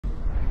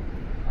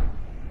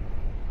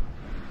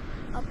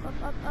Up,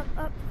 up, up, up,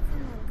 up.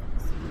 Come on,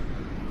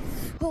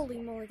 guys. Holy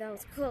moly, that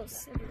was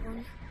close,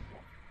 everyone.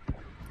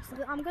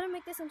 So I'm gonna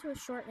make this into a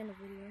short end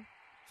video.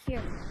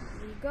 Here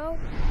you go.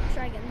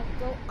 Try again. Look,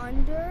 go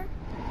under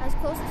as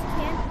close as you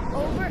can,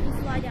 over and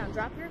fly down.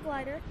 Drop your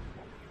glider.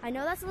 I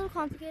know that's a little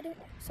complicated,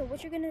 so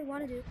what you're gonna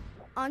want to do,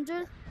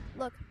 under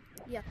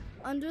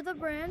the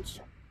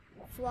branch,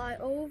 fly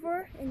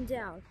over and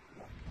down.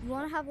 You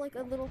want to have like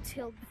a little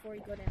tilt before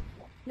you go down.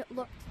 No,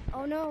 look.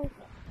 Oh no,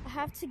 I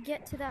have to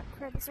get to that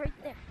crevice right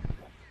there.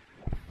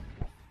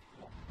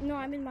 No,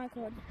 I'm in my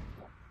code.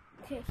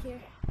 Okay, here.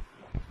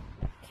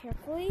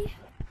 Carefully.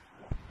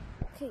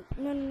 Okay,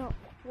 no.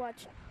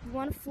 Watch. You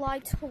want to fly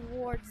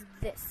towards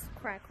this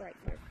crack right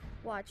here.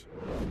 Watch.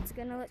 It's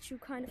gonna let you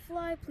kind of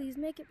fly. Please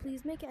make it.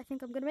 Please make it. I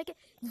think I'm gonna make it.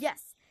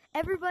 Yes.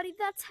 Everybody,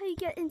 that's how you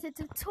get into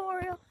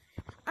tutorial.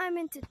 I'm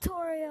in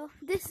tutorial.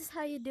 This is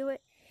how you do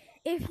it.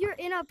 If you're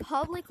in a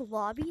public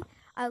lobby,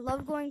 I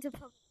love going to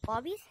public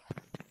lobbies.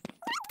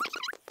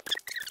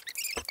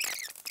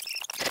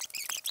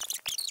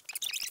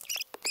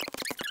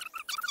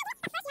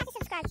 You have to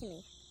subscribe to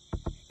me.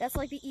 That's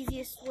like the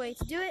easiest way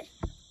to do it.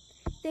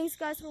 Thanks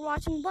guys for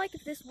watching. Like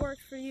if this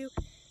worked for you.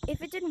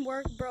 If it didn't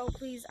work, bro,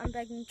 please, I'm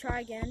begging,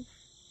 try again.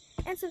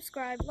 And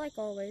subscribe like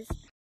always.